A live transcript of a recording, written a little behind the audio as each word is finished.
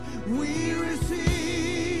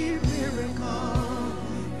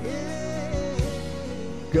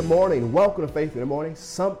Good morning. Welcome to Faith in the Morning.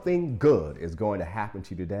 Something good is going to happen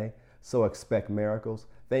to you today, so expect miracles.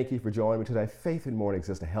 Thank you for joining me today. Faith in the Morning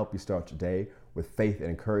exists to help you start your day with faith and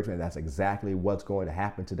encouragement. And that's exactly what's going to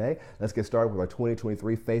happen today. Let's get started with our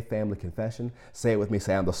 2023 Faith Family Confession. Say it with me.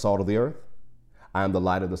 Say, I'm the salt of the earth. I am the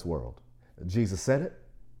light of this world. Jesus said it,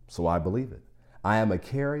 so I believe it. I am a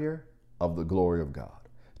carrier of the glory of God.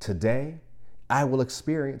 Today, I will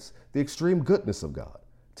experience the extreme goodness of God.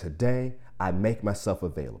 Today, I make myself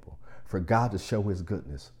available for God to show his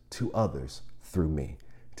goodness to others through me.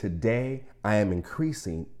 Today, I am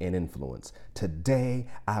increasing in influence. Today,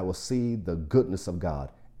 I will see the goodness of God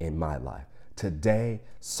in my life. Today,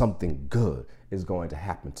 something good is going to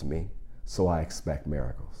happen to me, so I expect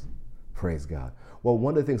miracles. Praise God. Well,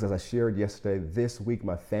 one of the things, as I shared yesterday, this week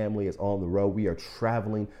my family is on the road. We are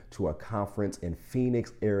traveling to a conference in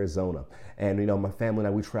Phoenix, Arizona. And, my family and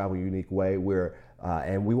I, we travel in a unique way.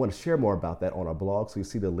 And we want to share more about that on our blog. So you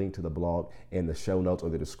see the link to the blog in the show notes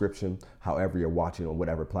or the description. However you're watching on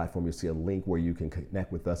whatever platform, you see a link where you can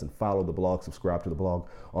connect with us and follow the blog, subscribe to the blog.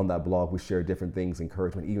 On that blog, we share different things,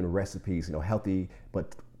 encouragement, even recipes, healthy,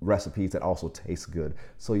 but recipes that also taste good,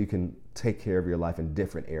 so you can take care of your life in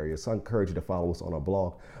different areas. So I encourage you to follow us on our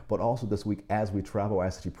blog. But also this week, as we travel, I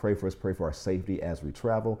ask that you pray for us, pray for our safety as we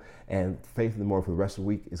travel. And Faith in the Morning for the rest of the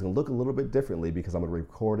week is going to look a little bit differently because I'm going to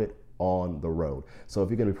record it on the road. So if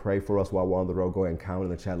you're going to pray for us while we're on the road, go ahead and comment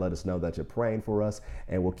in the chat. Let us know that you're praying for us,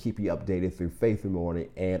 and we'll keep you updated through Faith in the Morning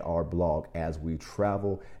and our blog as we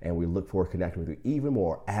travel. And we look forward to connecting with you even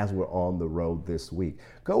more as we're on the road this week.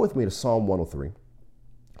 Go with me to Psalm 103.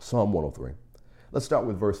 Psalm 103. Let's start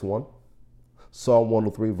with verse 1. Psalm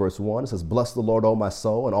 103, verse 1. It says, "Bless the Lord, O my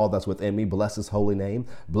soul, and all that's within me. Bless his holy name.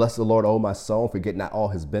 Bless the Lord, O my soul, and forget not all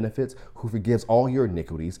his benefits, who forgives all your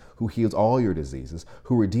iniquities, who heals all your diseases,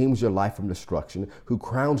 who redeems your life from destruction, who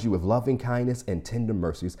crowns you with loving kindness and tender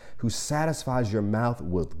mercies, who satisfies your mouth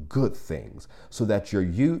with good things, so that your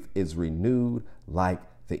youth is renewed like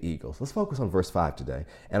the eagles." Let's focus on verse 5 today,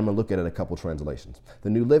 and I'm going to look at it in a couple translations. The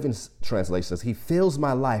New Living Translation says, "He fills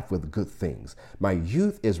my life with good things. My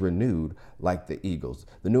youth is renewed like the eagles."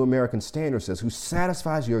 The New American Standard says, "Who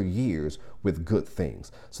satisfies your years with good things,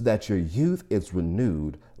 so that your youth is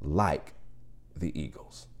renewed like the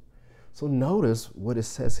eagles." So notice what it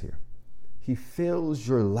says here. He fills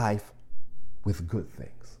your life with good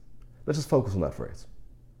things. Let's just focus on that phrase.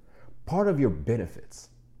 Part of your benefits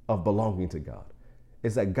of belonging to God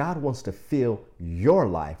is that God wants to fill your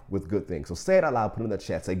life with good things. So say it out loud, put it in the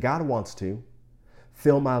chat. Say, God wants to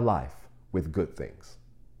fill my life with good things.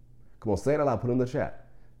 Come on, say it out loud, put it in the chat.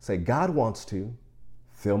 Say, God wants to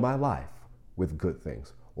fill my life with good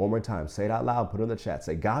things. One more time, say it out loud, put it in the chat.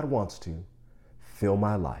 Say, God wants to fill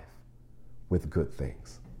my life with good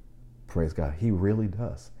things. Praise God. He really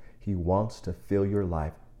does. He wants to fill your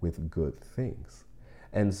life with good things.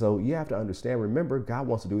 And so you have to understand, remember, God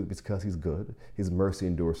wants to do it because he's good. His mercy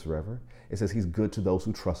endures forever. It says he's good to those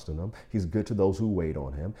who trust in him. He's good to those who wait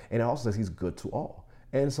on him. And it also says he's good to all.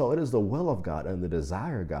 And so it is the will of God and the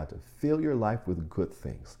desire of God to fill your life with good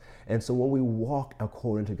things. And so when we walk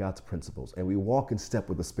according to God's principles and we walk in step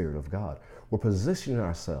with the Spirit of God, we're positioning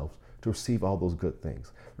ourselves to receive all those good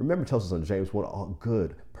things. Remember, it tells us in James, what all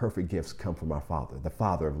good, perfect gifts come from our Father, the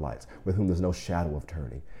Father of lights, with whom there's no shadow of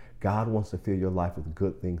turning. God wants to fill your life with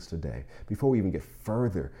good things today. Before we even get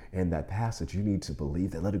further in that passage, you need to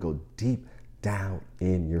believe that, let it go deep down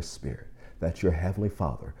in your spirit, that your Heavenly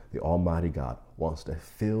Father, the Almighty God, wants to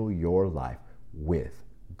fill your life with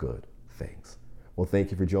good things. Well,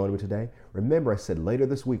 thank you for joining me today. Remember, I said later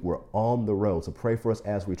this week, we're on the road. So pray for us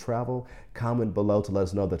as we travel. Comment below to let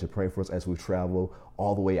us know that you're praying for us as we travel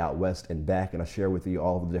all the way out west and back. And I share with you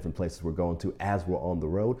all the different places we're going to as we're on the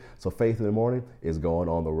road. So Faith in the Morning is going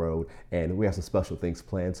on the road. And we have some special things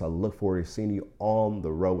planned. So I look forward to seeing you on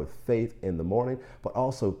the road with Faith in the Morning. But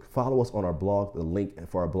also follow us on our blog. The link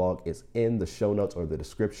for our blog is in the show notes or the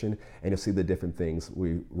description. And you'll see the different things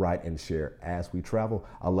we write and share as we travel.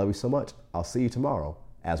 I love you so much. I'll see you tomorrow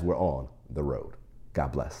as we're on the road.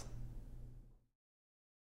 God bless.